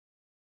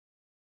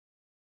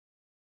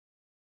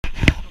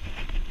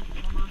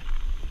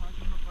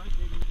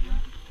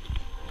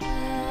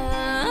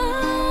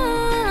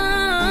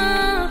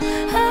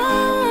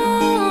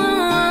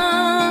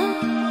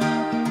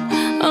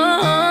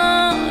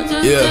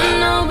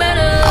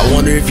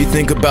wonder if you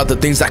think about the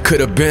things that could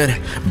have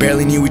been.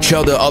 Barely knew each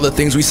other, all the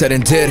things we said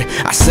and did.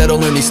 I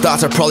settle in these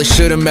thoughts I probably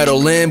shouldn't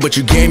meddle in, but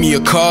you gave me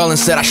a call and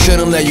said I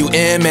shouldn't let you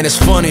in. Man, it's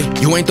funny,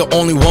 you ain't the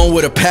only one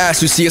with a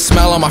past. You see a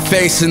smile on my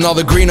face and all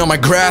the green on my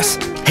grass.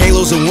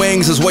 Halos and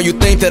wings is what you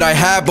think that I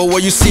have, but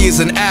what you see is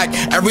an act.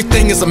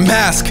 Everything is a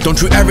mask.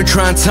 Don't you ever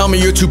try and tell me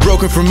you're too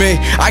broken for me.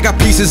 I got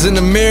pieces in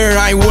the mirror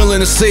I ain't willing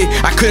to see.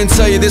 I couldn't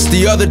tell you this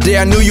the other day,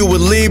 I knew you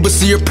would leave, but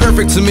see, you're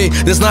perfect to me.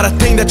 There's not a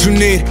thing that you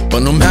need.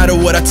 But no matter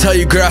what I tell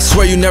you, girl, I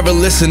swear you never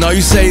listen. All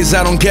you say is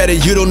I don't get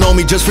it, you don't know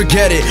me, just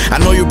forget it. I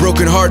know you're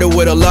broken hearted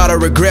with a lot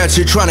of regrets.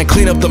 You're trying to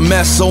clean up the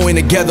mess, sewing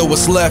together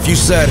what's left. You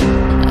said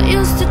I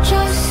used to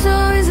trust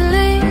so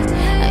easily,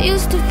 I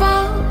used to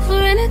fall for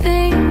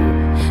anything,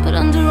 but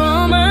under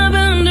all my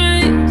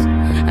boundaries,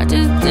 I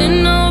just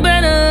didn't know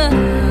better.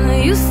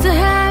 I used to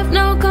have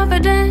no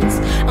confidence,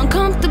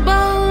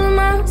 uncomfortable in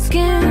my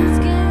skin.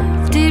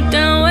 Deep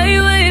down,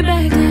 way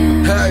back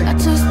then, hey. I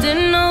just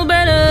didn't know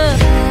better.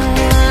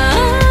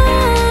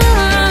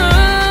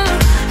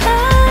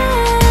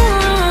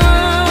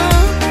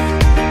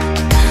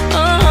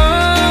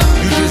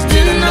 You just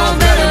didn't know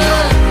better, no.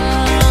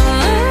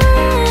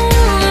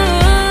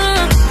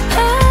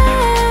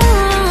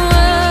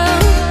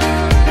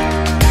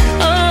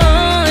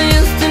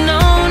 Used to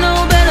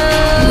know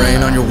better.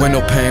 Rain on your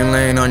window pane,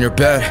 laying on your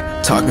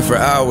bed, talking for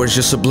hours,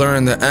 just a blur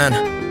in the end.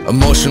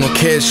 Emotional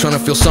kids trying to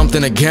feel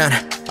something again.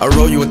 I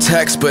wrote you a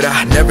text, but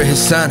I never hit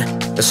send.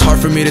 It's hard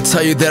for me to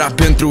tell you that I've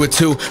been through it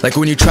too. Like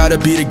when you try to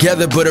be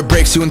together, but it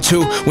breaks you in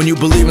two. When you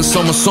believe in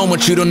someone so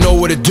much you don't know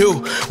what to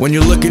do. When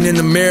you're looking in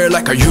the mirror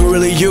like, are you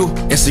really you?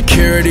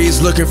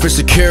 Insecurities looking for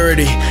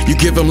security. You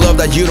give them love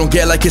that you don't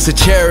get like it's a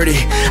charity.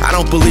 I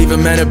don't believe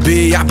in meant to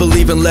be, I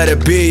believe in let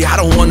it be. I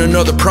don't want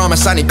another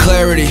promise, I need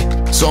clarity.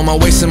 So am I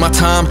wasting my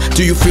time?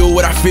 Do you feel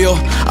what I feel?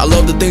 I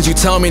love the things you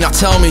tell me, now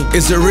tell me,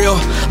 is it real?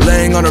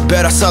 Laying on her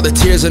bed, I saw the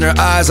tears in her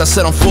eyes. I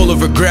said I'm full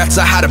of regrets,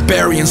 I had to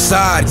bury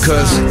inside.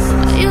 Cause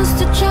I used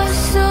to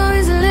trust so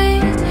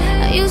easily,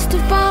 I used to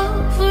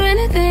fall for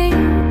anything,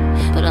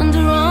 but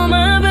under all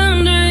my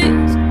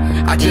boundaries,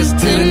 I just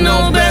didn't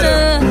know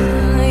better.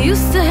 I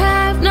used to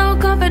have no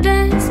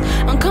confidence,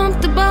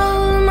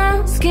 uncomfortable in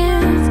my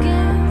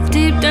skin.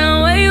 Deep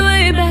down,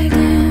 way back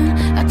then,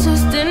 I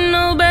just didn't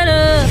know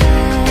better.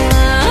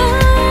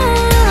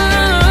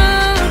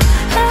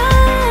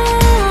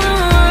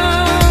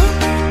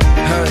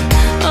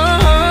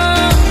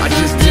 I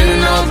just didn't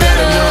know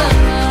better, no.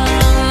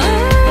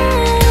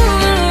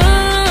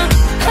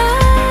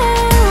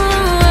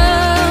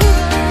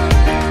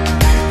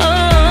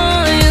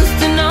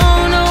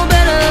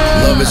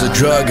 Love is a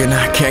drug and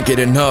I can't get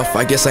enough.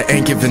 I guess I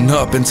ain't giving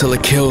up until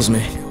it kills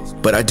me.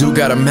 But I do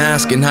got a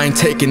mask and I ain't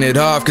taking it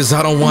off, cause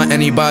I don't want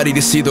anybody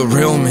to see the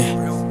real me.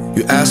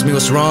 You ask me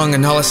what's wrong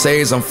and all I say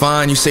is I'm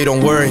fine. You say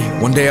don't worry,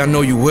 one day I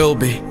know you will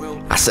be.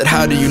 I said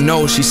how do you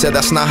know? She said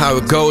that's not how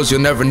it goes.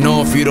 You'll never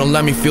know if you don't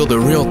let me feel the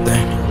real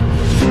thing.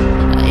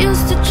 I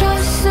used to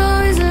trust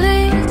so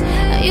easily,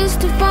 I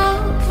used to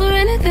fall for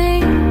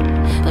anything,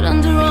 but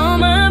under all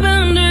my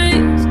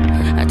boundaries,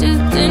 I just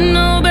didn't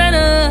know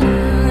better.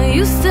 I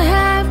used to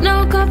have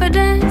no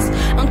confidence,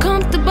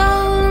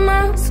 uncomfortable in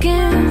my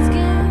skin.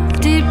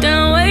 Deep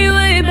down,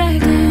 way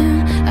back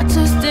then, I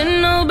just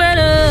didn't know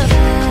better.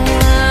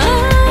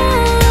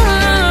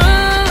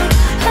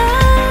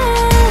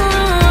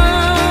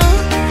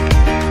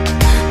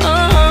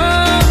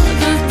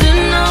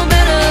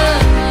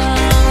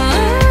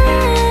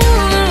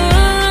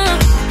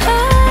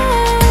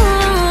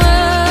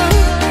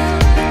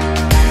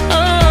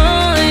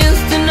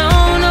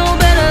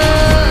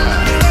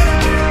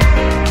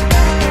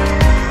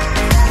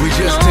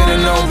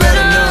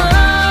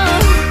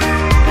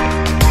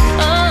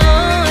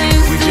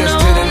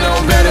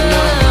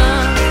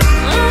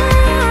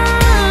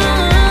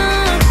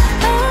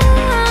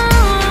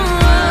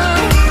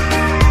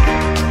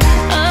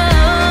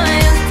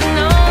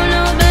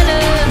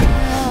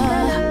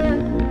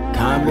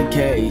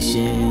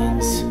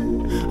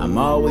 I'm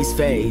always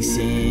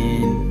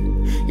facing.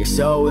 You're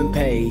so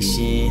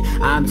impatient,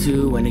 I'm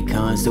too when it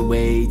comes to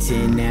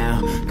waiting.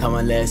 Now, come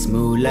on, let's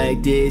move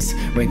like this.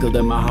 Wrinkled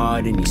up my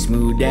heart and you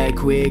smooth that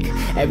quick.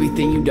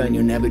 Everything you done,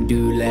 you'll never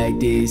do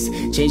like this.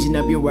 Changing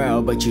up your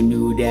world, but you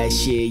knew that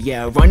shit.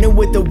 Yeah, running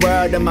with the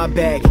world on my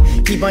back.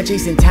 Keep on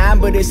chasing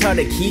time, but it's hard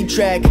to keep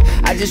track.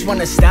 I just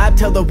wanna stop,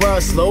 tell the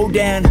world slow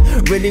down.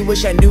 Really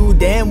wish I knew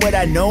then what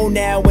I know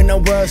now. When the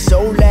world's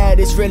so loud,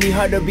 it's really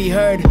hard to be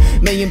heard.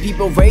 Million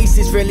people race,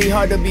 it's really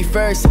hard to be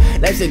first.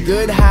 Life's a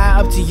good high,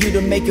 up to you to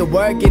make it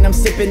work. And I'm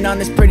sipping on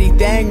this pretty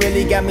thing,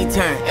 really got me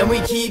turned. And we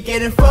keep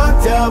getting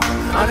fucked up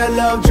on a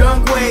love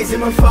drunk ways,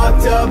 and we're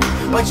fucked up.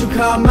 But you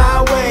come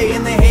my way,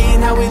 and they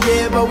hating how we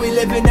live, but we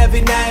living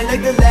every night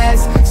like the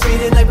last.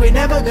 Speeding like we're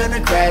never gonna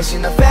crash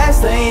in the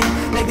fast lane,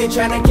 like they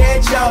tryna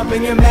catch up,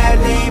 and you're mad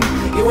lame.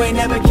 You ain't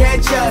never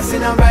catch us,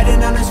 and I'm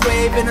riding on this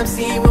wave, and I'm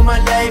seeing where my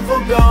life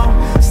will go.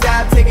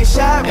 Stop, take a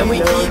shot, and we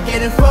keep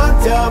getting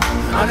fucked up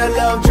on a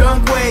love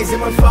drunk ways,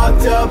 and we're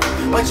fucked up.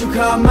 But you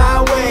come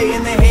my way,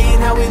 and they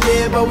hating how we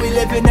live, but we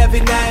living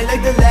every night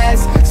like the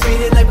last.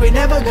 speeding like we're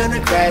never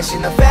gonna crash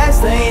in the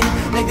fast lane.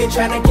 Like they're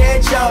trying to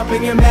catch up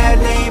and you're mad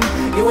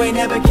lame. You ain't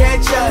never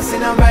catch us,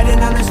 and I'm riding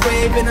on this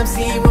wave and I'm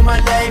seeing where my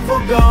life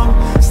will go.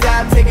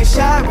 Stop, take a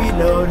shot,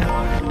 reload.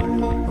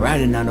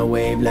 Riding on a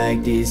wave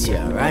like this,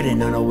 yeah,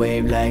 riding on a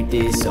wave like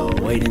this. So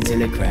wait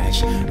until it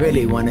crash.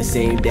 Really wanna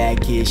save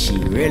that kid, she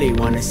really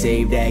wanna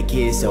save that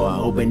kid. So I'm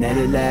hoping that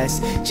it lasts,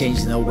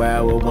 changing the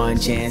world with one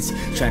chance.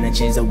 Trying to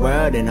change the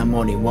world and I'm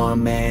only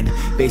one man.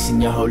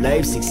 Basing your whole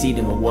life,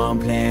 succeeding with one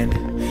plan.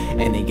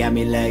 And they got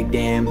me like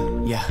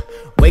damn, yeah.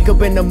 Wake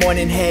up in the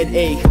morning,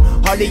 headache,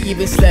 hardly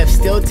even slept,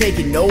 still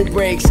taking no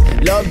breaks.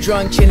 Love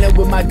drunk, chilling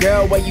with my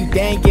girl, what you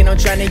thinking? I'm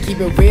trying to keep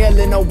it real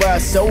in a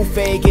world so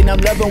fake. And I'm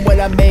loving what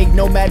I make,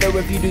 no matter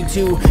if you do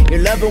too.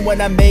 You're loving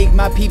what I make,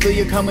 my people,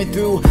 you're coming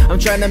through. I'm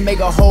trying to make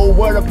a whole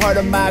world a part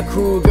of my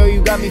crew. Girl,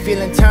 you got me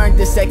feeling turned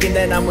the second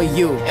that I'm with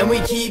you. And we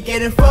keep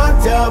getting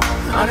fucked up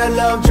on our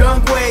love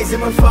drunk ways,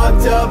 and we're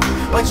fucked up,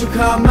 but you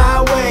come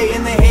my way.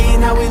 And they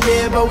hating how we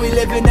live, but we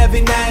living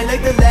every night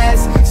like the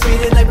last.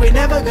 Speeding like we're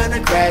never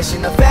gonna crash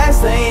in the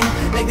fast lane.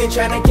 Like they're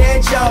trying to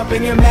catch up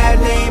and you're mad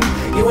lame.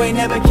 You ain't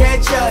never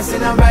catch us,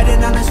 and I'm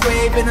riding on this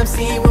wave and I'm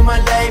seeing where my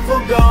life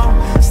will go.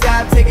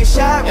 Stop, take a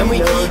shot, and we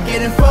keep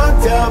getting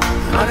fucked up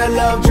on our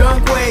love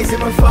drunk ways,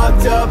 and we're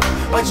fucked up,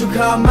 but you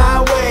come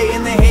my way.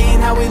 And they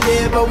hating how we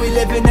live, but we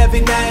living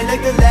every night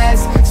like the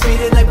last.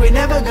 Speeding like we're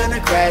never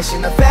gonna crash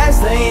in the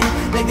fast lane.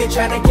 Like they're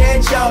trying to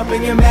catch up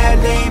and you're mad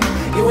lame.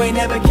 You ain't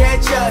never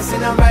catch us,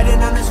 and I'm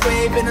riding on this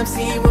wave and I'm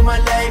seeing where my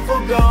life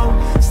will go.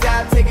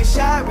 Stop, take a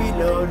shot,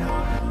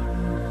 reload.